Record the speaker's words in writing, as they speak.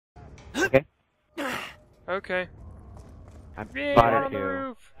Okay. Okay. I Yeah, bought on it the too.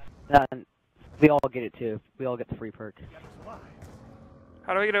 roof. We all get it too. We all get the free perk.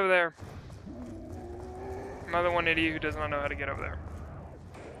 How do I get over there? I'm the one idiot who does not know how to get over there.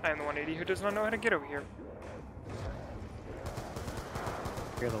 I am the one idiot who does not know how to get over here.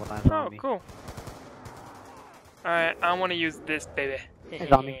 You're the last Oh, zombie. cool. Alright, I want to use this, baby. Hey,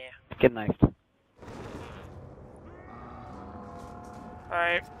 zombie. Get knifed.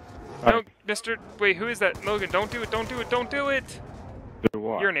 Alright. No, Mr. Wait, who is that? Logan, don't do it, don't do it, don't do it! Do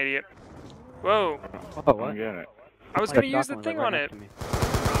what? You're an idiot. Whoa. Oh, what? I get it. I was gonna use the thing on it.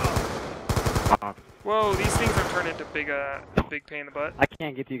 Whoa, these things are turned into big pain in the butt. I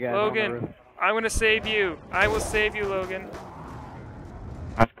can't get you guys on the roof. Logan, I want to save you. I will save you, Logan.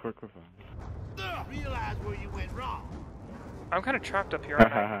 That's quick with Realize where you went wrong. I'm kind of trapped up here,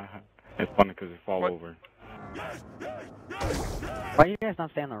 aren't I? It's funny because they fall What? over. Why do you guys not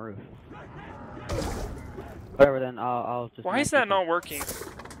stay on the roof? Whatever then, I'll just... Why is that not working?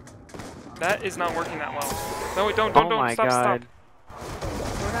 That is not working that well. No, wait, don't, Oh my stop, God.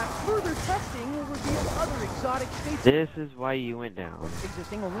 Further testing will reveal other exotic states This is why you went down.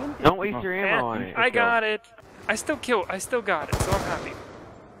 existing only in Don't waste your ammo on stop. it. I got it. I still got it, so I'm happy.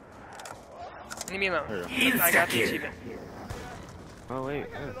 Leave me alone. I got the achievement. Oh wait.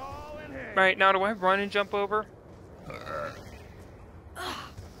 Alright, now do I run and jump over?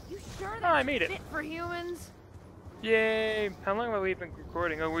 You sure Oh, I made it. fit for humans? Yay! How long have we been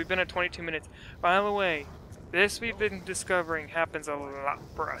recording? Oh, we've been at 22 minutes. By the way, this we've been discovering happens a lot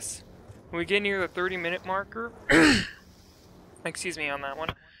for us. When we get near the 30-minute marker, excuse me on that one.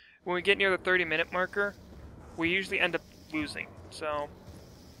 When we get near the 30-minute marker, we usually end up losing. So,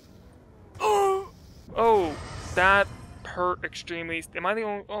 oh, that hurt extremely. Am I the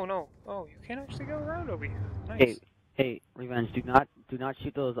only? Oh no! Oh, you can't actually go around over here. Nice. Hey, Revenge, do not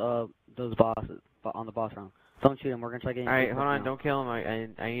shoot those bosses on the boss round. Don't shoot them. We're gonna try getting. Alright, hold on. Don't kill him. I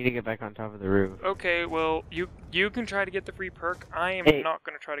need to get back on top of the roof. Okay, well, you can try to get the free perk. I am not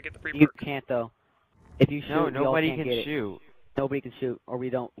going to try to get the free You perk. can't though. If you shoot, No, we all nobody can't can get it. shoot. Nobody can shoot, or we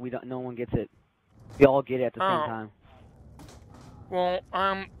don't. No one gets it. We all get it at the same time. Well,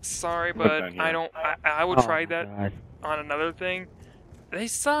 I'm sorry, but I don't. I would try that on another thing. They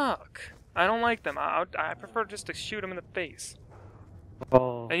suck. I don't like them. I prefer just to shoot them in the face.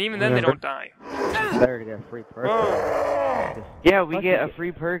 Oh. And even then, they don't die. It's better to get a free perk. Yeah, we get a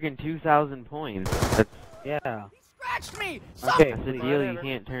free perk and 2,000 points. That's, yeah. Scratched me! Okay, that's a deal you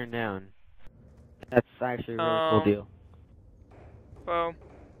can't turn down. That's actually a really cool deal. Well,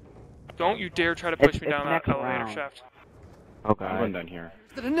 don't you dare try to push me down that next elevator round. shaft. Oh I'm going God. down here.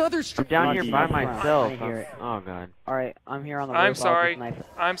 Another I'm down here by myself. I hear it. Oh God. Alright, I'm here on the roof. I'm I'll just sorry. knife it.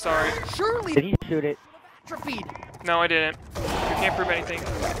 I'm sorry. Surely Did he shoot it? atrophied. No, I didn't. You can't prove anything.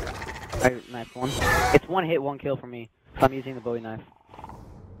 I knifed one. It's one hit, one kill for me. So I'm using the Bowie knife.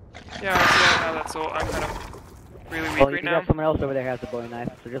 Yeah, I see how that's all. I'm kind of really weak Well, right you now. got someone else over there who has the Bowie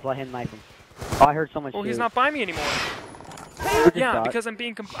knife, so just let him knife him. Oh, I heard someone Well, shoot. he's not by me anymore. Just Yeah, got- because I'm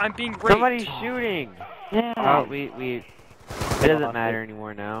being raped. Somebody's shooting. Yeah. Oh, it doesn't matter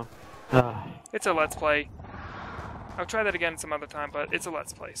anymore now. It's a let's play. I'll try that again some other time, but it's a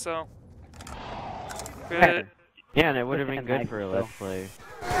let's play, so. Good. Yeah, and it would have been Just good knife for a it, let's play.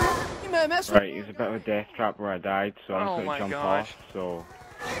 You may mess with Right, it's a bit of a death trap where I died, so I'm Oh going my to jump gosh. off, so...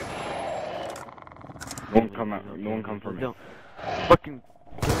 No one come for me. Don't fucking.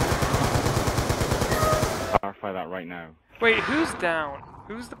 Clarify that right now. Wait, who's down?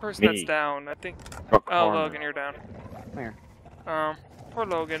 Who's the person Me. that's down? I think. Got Oh, cornered. Logan, you're down. Come here. Poor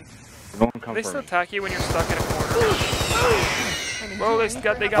Logan. No one come They for still me. attack you when you're stuck in a corner. Well,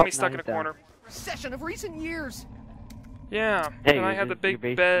 they got me stuck in a corner. recession of recent years. Yeah, Hey, and I had the you're big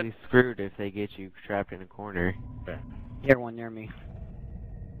basically bed. screwed if they get you trapped in a corner. Here, one near me.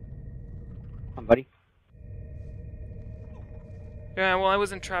 Come on, buddy. Yeah, well, I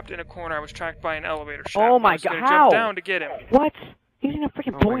wasn't trapped in a corner. I was trapped by an elevator shaft. Oh my I was gonna God, jump how? down to get him. What? Using a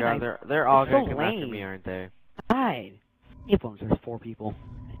freaking Oh Bowie my knife. God, they're all That's gonna so come after lame. me, aren't they? Died. There's 4 people.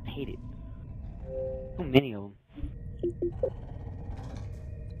 I hate it. So many of them.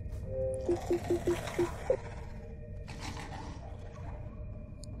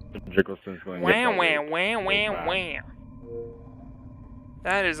 Jiggleston's going to Wham, wham, wham, wham, wham.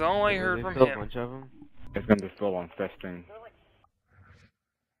 That is all I heard from There's a him. bunch of them. It's going to be full on festing.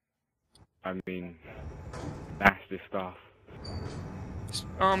 I mean, nasty stuff.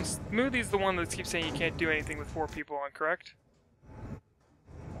 Smoothie's the one that keeps saying you can't do anything with 4 people on, correct?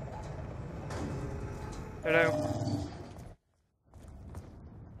 Hello?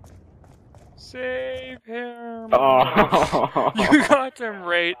 Save him! Oh. You got him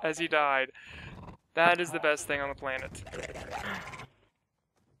right as he died. That is the best thing on the planet.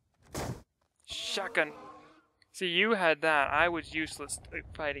 Shotgun. See, you had that. I was useless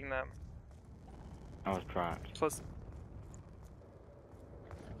fighting them. I was trapped. Plus,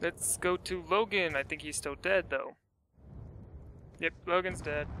 let's go to Logan. I think he's still dead, though. Yep, Logan's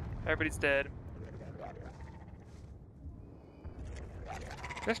dead. Everybody's dead.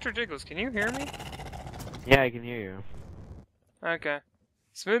 Mr. Jiggles, can you hear me? Yeah, I can hear you. Okay.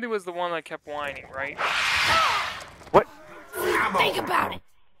 Smoothie was the one that kept whining, right? What? Think about it.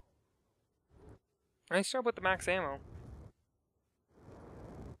 Nice job with the max ammo.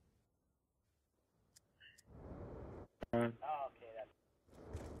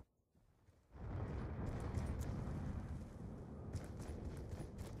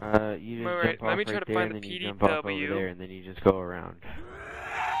 You just Wait, jump let off me try right to there, find and the then you jump off over PDW. there, and then you just go around.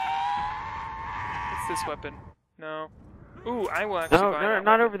 What's this weapon? No. Ooh, I will actually No, buy no, that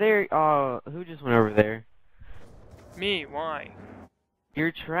not weapon. over there. Who just went over there? Me, why?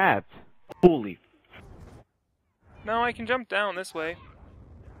 You're trapped. Holy. No, I can jump down this way.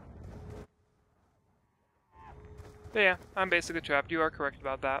 Yeah, I'm basically trapped. You are correct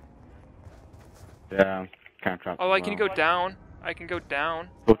about that. Yeah, kind of trapped. Oh, as I can well. go down. I can go down.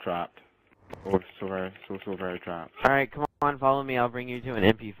 So trapped. Oh, so very trapped. Alright, come on, follow me. I'll bring you to an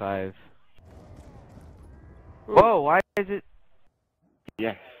MP5. Ooh. Whoa, why is it...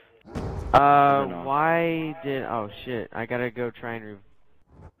 Yes. no. Why did... Oh, shit. I gotta go try and...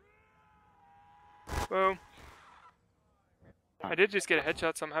 Boom. I did just get a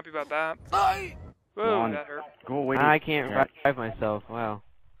headshot, so I'm happy about that. Come Whoa, on. that hurt. Go away. I can't revive myself. Wow.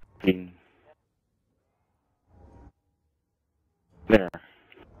 There.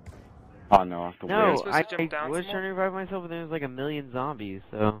 Oh no, I have to You're No, supposed I to jump down was some trying to revive myself, but there was like a million zombies,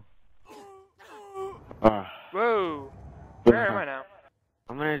 so... wait. Whoa. Where am I now?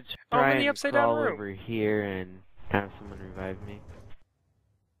 I'm gonna Oh, I'm try in the and upside-down crawl room. over here and have someone revive me.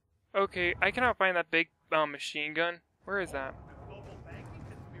 Okay, I cannot find that big machine gun. Where is that?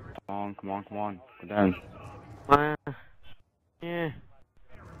 Come on. Go down. Yeah.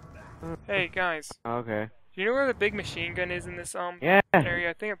 Hey, guys. Okay. Do you know where the big machine gun is in this Yeah. area?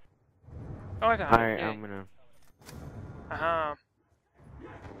 I think. Oh, I found it. Alright, Yay. I'm gonna... Uh-huh.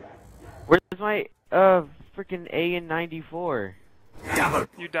 Where's my, freaking AN-94?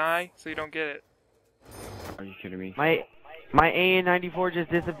 You die, so you don't get it. Are you kidding me? My AN-94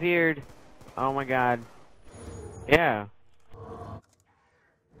 just disappeared. Oh my god. Yeah.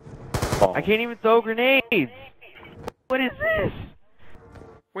 Oh. I can't even throw grenades! What is this?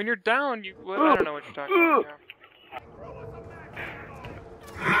 When you're down, you. Well, I don't know what you're talking about.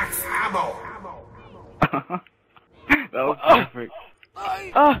 That was perfect.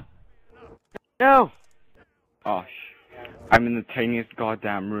 No! Oh, I'm in the tiniest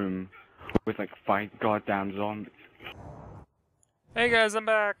goddamn room with like 5 goddamn zombies. Hey guys, I'm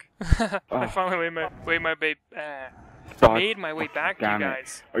back. I finally made my way back to you Damn it.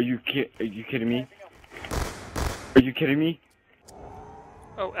 guys. Are you kidding me? Are you kidding me?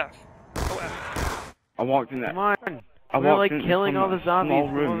 Oh F. Oh F. I walked in that. Come on! I We're walked like in killing from all the a zombies small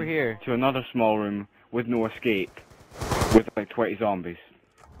from room over here. to another small room with no escape, with like 20 zombies.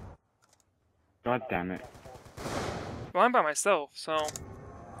 God damn it! Well, I'm by myself, so.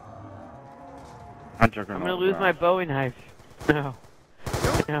 I'm gonna lose my Bowie knife. No.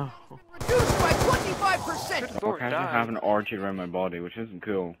 No. Reduced by 25%. Good lord, Okay, I just die. have an orchid around my body, which isn't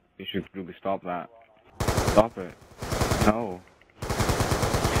cool. You should really stop that. Stop it. No.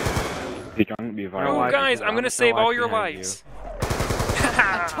 Hey, I'm gonna be Oh, Oh, violent. guys, I'm gonna save all your behind lives.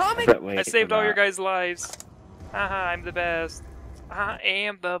 Atomic. Bit late I saved for all your that. guys' lives. Haha, I'm the best. I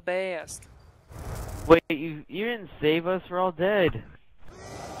am the best. Wait, you didn't save us, we're all dead.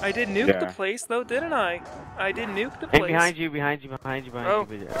 I did nuke the Yeah. place, though, didn't I? I did nuke the And place. behind you. Oh.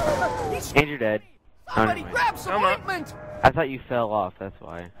 And you're dead. Somebody never mind. grab some I'm not. ointment. I thought you fell off, that's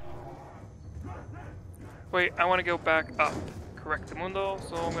why. Wait, I want to go back up. Correct the mundo,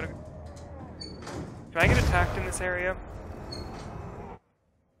 so I'm gonna. Can I get attacked in this area?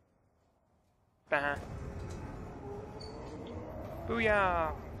 Bah.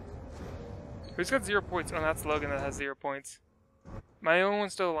 Booyah! Who's got 0 points? Oh, that's Logan that has 0 points. Am I the only one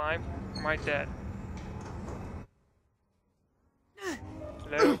still alive? Or am I dead?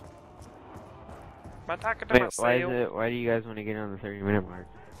 Hello? I'm attacking to Wait, myself. why do you guys want to get on the 30-minute mark?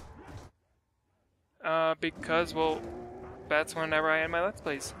 Because, well, that's whenever I end my Let's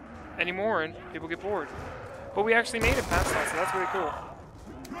Plays. Anymore, and people get bored. But we actually made it past that, so that's really cool.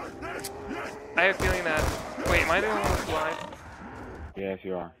 I have a feeling that... Wait, am I the only one alive? Yes,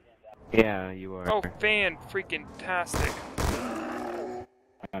 you are. Yeah, you are. Oh, fan-freaking-tastic.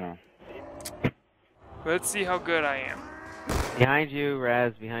 I know. Let's see how good I am. Behind you,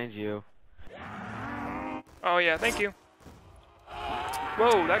 Raz, behind you. Oh yeah, thank you.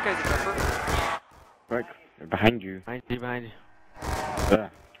 Whoa, that guy's a jumper. Quick, they're behind you. Behind you, behind you. Yeah,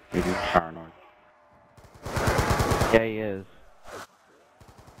 he's paranoid. Yeah, he is.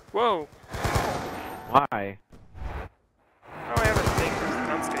 Whoa. Why? Oh, I have a thing for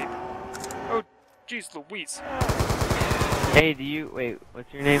Dunscape. Oh, jeez Louise. Hey, do you... Wait,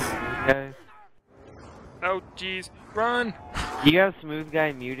 what's your name, Smooth Guy? Oh, jeez. Run! Do you have Smooth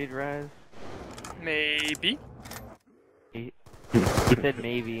Guy muted, Raz? Maybe. He said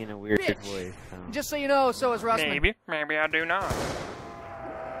maybe in a weird voice. So. Just so you know, so is Russman. Maybe. Maybe I do not.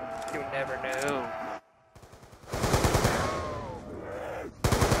 You never know.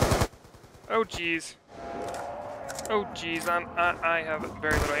 Oh, jeez. Oh, jeez. I have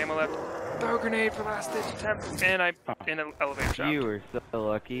very little ammo left. Throw a grenade for last ditch attempt. And I'm in an elevator shaft. You were so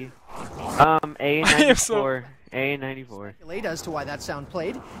lucky. A94. A94. Speculate as to why that sound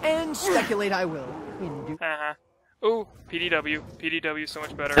played, and speculate I will. Uh-huh. Oh, PDW. PDW so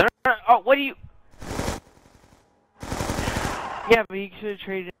much better. Oh, what do you... Yeah, but you should have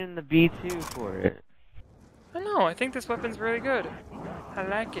traded in the B2 for it. I know, I think this weapon's really good. I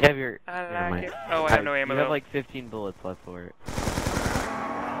like it. Yeah, you're... I like it. Oh, I have no ammo You have though. like 15 bullets left for it.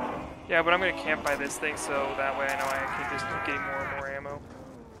 Yeah, but I'm gonna camp by this thing so that way I know I can just keep getting more and more ammo.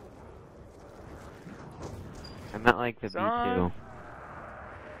 I meant like the Son.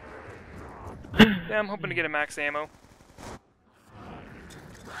 B2. Yeah, I'm hoping to get a max ammo.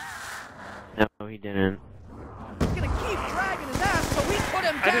 No, he didn't. He's gonna keep dragging his ass till we put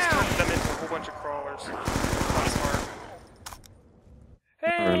him down! I just turned them into a whole bunch of crawlers. Not smart.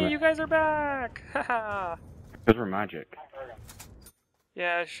 Hey, Really? you guys are back! Haha! Because we're magic.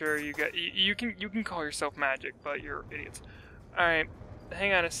 Yeah, sure, you can call yourself magic, but you're idiots. Alright,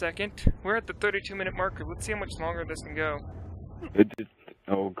 hang on a second. We're at the 32-minute marker. Let's see how much longer this can go.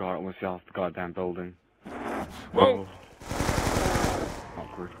 Oh god, I almost fell off the goddamn building. Whoa! Oh.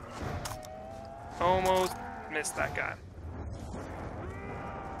 Awkward. Almost missed that guy.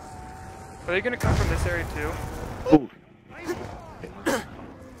 Are they gonna come from this area too? Ooh.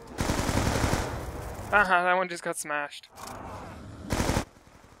 That one just got smashed.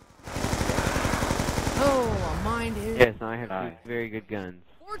 Oh, a mind is... Yes, now I have two very good guns.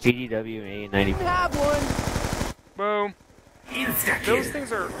 PDW and A94. Have one! Boom. Those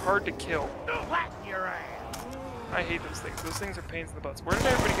things are hard to kill. I hate those things. Those things are pains in the butts. Where did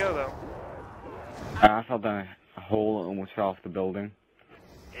everybody go though? I fell down a hole and almost fell off the building.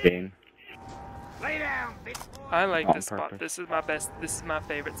 Again. Lay down, bitch. I like On this spot. purpose. This is my best. This is my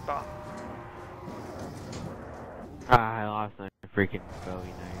favorite spot. I lost my freaking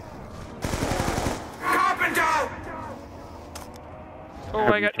Bowie knife. Carpenter! Oh,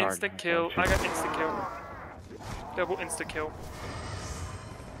 I got Retard. instant kill. I got insta kill. Double insta kill.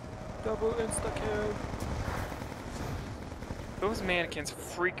 Double insta kill. Those mannequins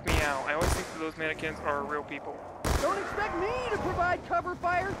freak me out. I always think that those mannequins are real people. Don't expect me to provide cover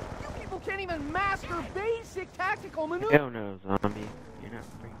fire! You people can't even master basic tactical maneuvers! Hell no, zombie. You're not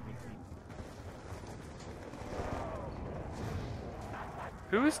freaking me.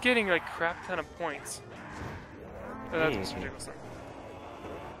 Who's getting like crap ton of points? Oh, that's what's ridiculous.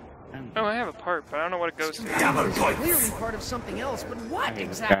 Oh, I have a part, but I don't know what it goes to. Clearly part of something else, but I what hate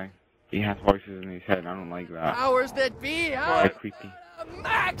this exactly? guy. He has voices in his head, I don't like that. Powers that be, They're What? creepy.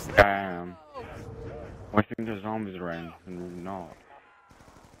 Max! Damn. Why think there's zombies around and we're not?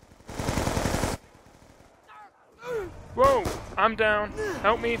 Whoa! I'm down.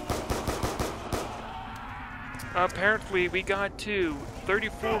 Help me. Apparently, we got to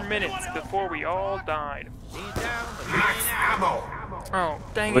 34 minutes before we all died. Max ammo! Oh,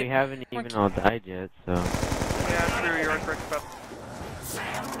 dang We it. haven't even all died yet, so... Yeah, true, you are correct about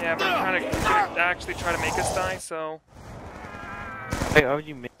Yeah, but I'm trying to actually try to make us die, so... Wait, why would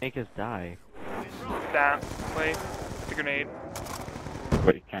you make us die? That. Wait. The grenade.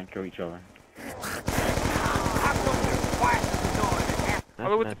 But you can't kill each other. That's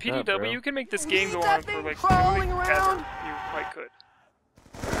Although with the messed up, PDW, bro. you can make this game go That on for thing like crawling literally around? ever. You quite could.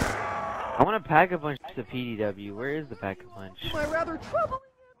 I want to pack a bunch of PDW. Where is the pack a punch? My rather troubling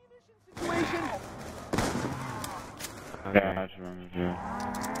ammunition situation. Okay. Yeah, that's right, yeah.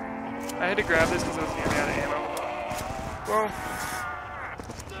 I had to grab this because I was nearly out of ammo. Whoa.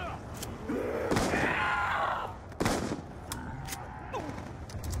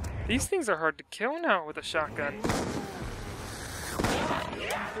 These things are hard to kill now with a shotgun. You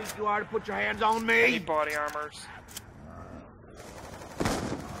think you ought to put your hands on I need me? body armors.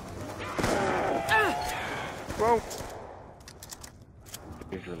 Whoa.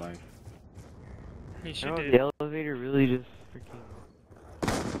 Here's your life. You should No, do. the elevator really just freaking...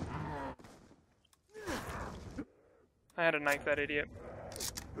 I had to knife that idiot.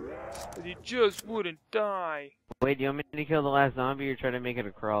 But he just wouldn't die. Wait, do you want me to kill the last zombie or try to make it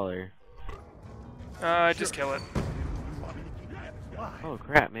a crawler? Just kill it. Oh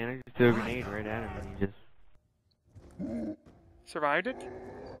crap, man, I just threw a grenade right at him and he just... Survived it?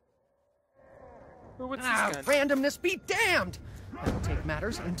 Ooh, what's Ah, this gun? randomness be damned! I'll take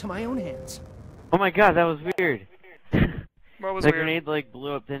matters into my own hands. Oh my god, that was weird! What was The weird? grenade like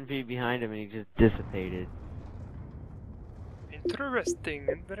blew up 10 feet behind him and he just dissipated. Interesting,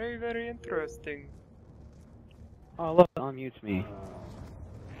 and very, very interesting. Oh look, it unmutes me.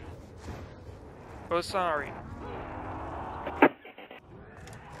 Oh, sorry.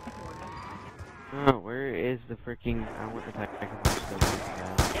 Oh, where is the freaking... I want the pack-a-punch so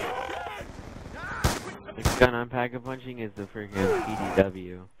The gun I'm pack-a-punching is the freaking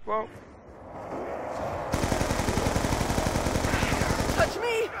PDW. Well, Touch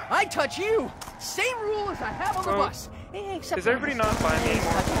me, I touch you! Same rule as I have on the Oh. bus. Except Is everybody not buying me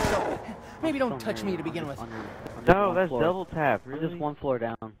anymore? touching, so maybe don't touch me to begin with. No, that's double tap, I'm really? just one floor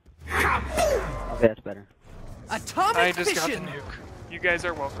down. Okay, that's better. Atomic I just got the fission! nuke. You guys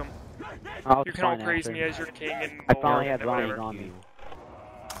are welcome. I'll You can all find praise after. me as your king and I lord finally and have zombie whatever. zombies.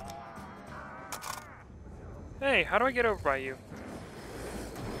 Hey, how do I get over by you?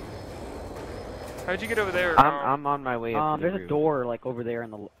 How'd you get over there? I'm on my way up to the There's a roof. door like over there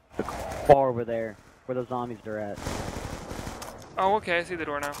in the far over there where the zombies are at. Oh, okay, I see the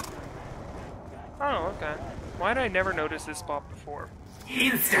door now. Oh, okay. Why did I never notice this spot before? Ooh,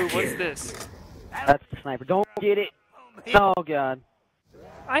 what's this? That's the sniper. Don't get it. Oh god,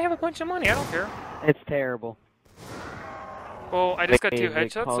 I have a bunch of money, I don't care. it's terrible. Well, I just got Wait, 2 is it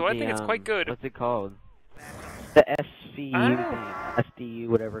headshots, so called I the, think it's quite good. What's it called? The SCU I don't thing, SDU,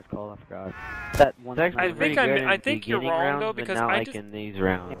 whatever it's called. I forgot. That one. It's actually I sniper. think pretty good I in think you're beginning wrong, rounds, though, but because not I like just- in these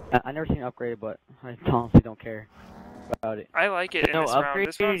rounds. I never seen it upgraded, but I honestly don't care about it. I like it in No, this round.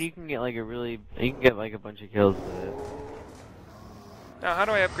 This upgraded, round's... you can get like you can get like a bunch of kills with it. Now, how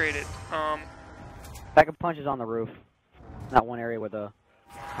do I upgrade it? Pack of punches on the roof. That one area where the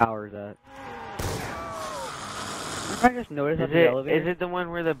power's at. I just noticed Is at the elevator. it the one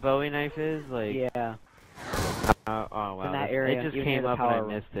where the Bowie knife is? Like, Yeah. oh wow, In that area, it just even came near the up and I power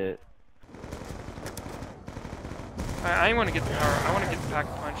room. missed it. I want to get the power. I want to get the pack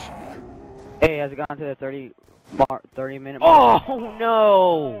punch. Hey, has it gone to the 30-minute mark? Oh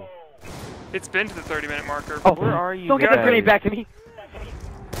no! It's been to the 30-minute marker. Oh, Where are you Don't get guys? that grenade back to me!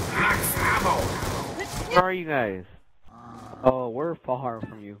 Where are you guys? Oh, we're far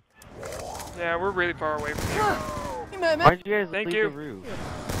from you. Yeah, we're really far away from you. Why'd you guys Thank leave you. the roof?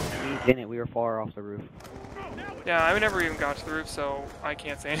 We didn't, we were far off the roof. Yeah, I never even got to the roof, so I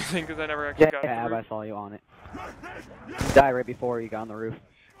can't say anything because I never actually got to Yeah, the I roof. saw you on it. You died right before you got on the roof.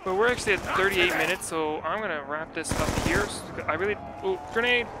 But we're actually at 38 minutes, so I'm going to wrap this up here. I really... Oh,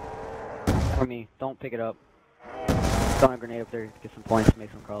 grenade! For me, don't pick it up. Throw a grenade up there to get some points, make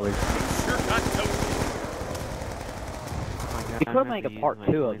some crawlers. You're not so We could make a part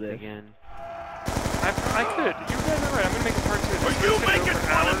 2 of this. Again. I could. You guys are right. I'm going to make a part 2 of this. Are It's you gonna go making for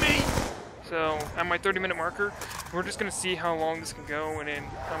fun of hours. me? So, at my 30-minute marker, we're just going to see how long this can go and then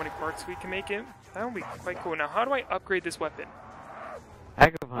how many parts we can make it. That would be quite cool. Now, how do I upgrade this weapon?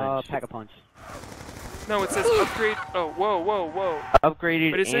 Pack-a-punch. Pack a punch. No, it says upgrade... Oh, whoa, whoa, whoa.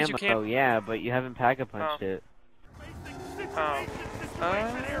 Upgraded But it says you ammo, can't- yeah, but you haven't pack-a-punched Oh. it.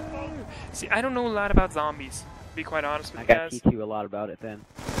 See, I don't know a lot about zombies, to be quite honest with I you got guys. teach you a lot about it then.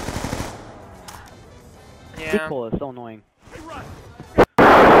 Yeah. Equal is so annoying.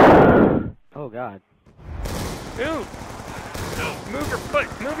 Oh god. Ooh! Move your foot!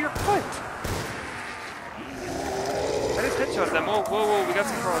 Move your foot! I just headshot them. Whoa, whoa, whoa, we got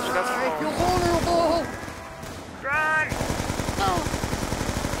some crawlers, we got some I feel crawlers. vulnerable! Run!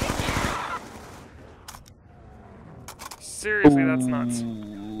 Seriously, that's nuts.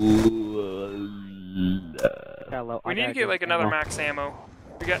 We need to get like another max ammo.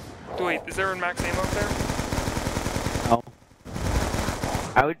 We got... Wait, is there a max ammo up there?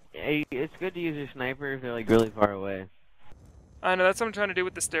 No. It's good to use your sniper if they're like really far away. I know, that's what I'm trying to do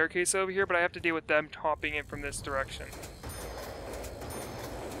with the staircase over here, but I have to deal with them hopping in from this direction.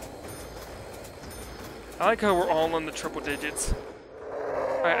 I like how we're all in the triple digits.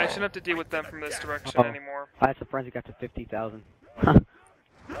 Alright, I shouldn't have to deal with them from this direction Uh-oh. anymore. I had some friends who got to 50,000.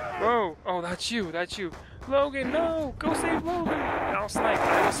 Whoa! Oh, that's you, that's you. Logan, no! Go save Logan! I'll snipe,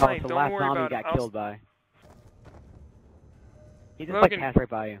 I will Oh, snipe, it's the don't last worry zombie about it. got killed by. He just Logan. like passed right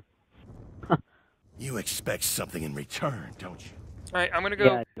by you. You expect something in return, don't you? Alright, I'm gonna go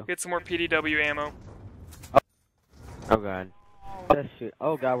Yeah, I do. get some more PDW ammo. Oh god. Let's shoot.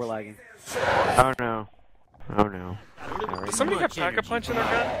 Oh god, we're lagging. Oh no. Oh no. Does somebody have pack-a-punch in their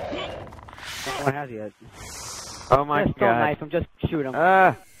gun? No one has yet. Oh my Just don't god. knife him. Just shoot him.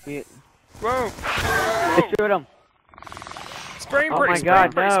 Whoa! Just shoot him. Spray and Oh pray, my spray god,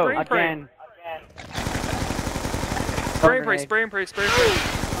 and pray, no. spray and pray. Again. Spray and pray, Grenade. spray and pray, spray and pray.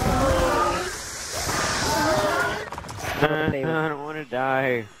 Save him. I don't want to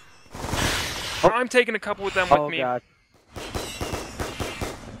die. I'm taking a couple with them with Oh me. god.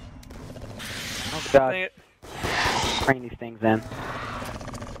 Oh god. Dang it. Spraying these things then.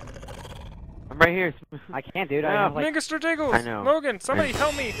 I'm right here. I can't, dude. I No. have like. Mega Strategos! I know. Logan, somebody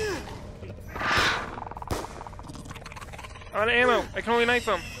help me! Out of ammo. I can only knife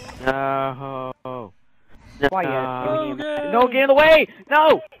him. No. Quiet. Logan! No, get in the way!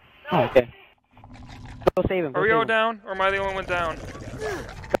 No! Oh, okay. Go save him. Go Are we save all him. down? Or am I the only one down?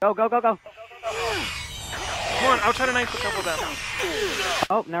 Go, go, go, go. Come on, I'll try to knife a couple of them.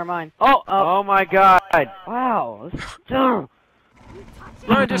 Oh, never mind. Oh, Oh my god. wow.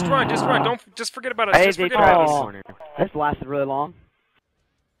 Run, just run, just run. Don't just forget about us. Hey, Just they forget tried about this us. corner. This lasted really long.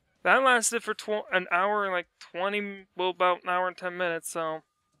 That lasted for an hour and like 20, well, about an hour and 10 minutes, so...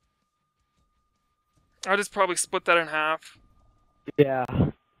 I'll just probably split that in half. Yeah.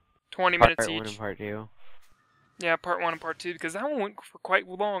 20 Part minutes 1 and each. part 2. Yeah, part 1 and part 2, because that one went for quite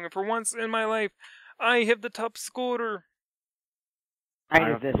long, and for once in my life, I have the top scorer. I I did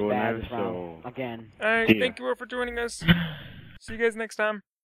have this to go bad now, this round. Again. Alright, See ya. thank you all for joining us. See you guys next time.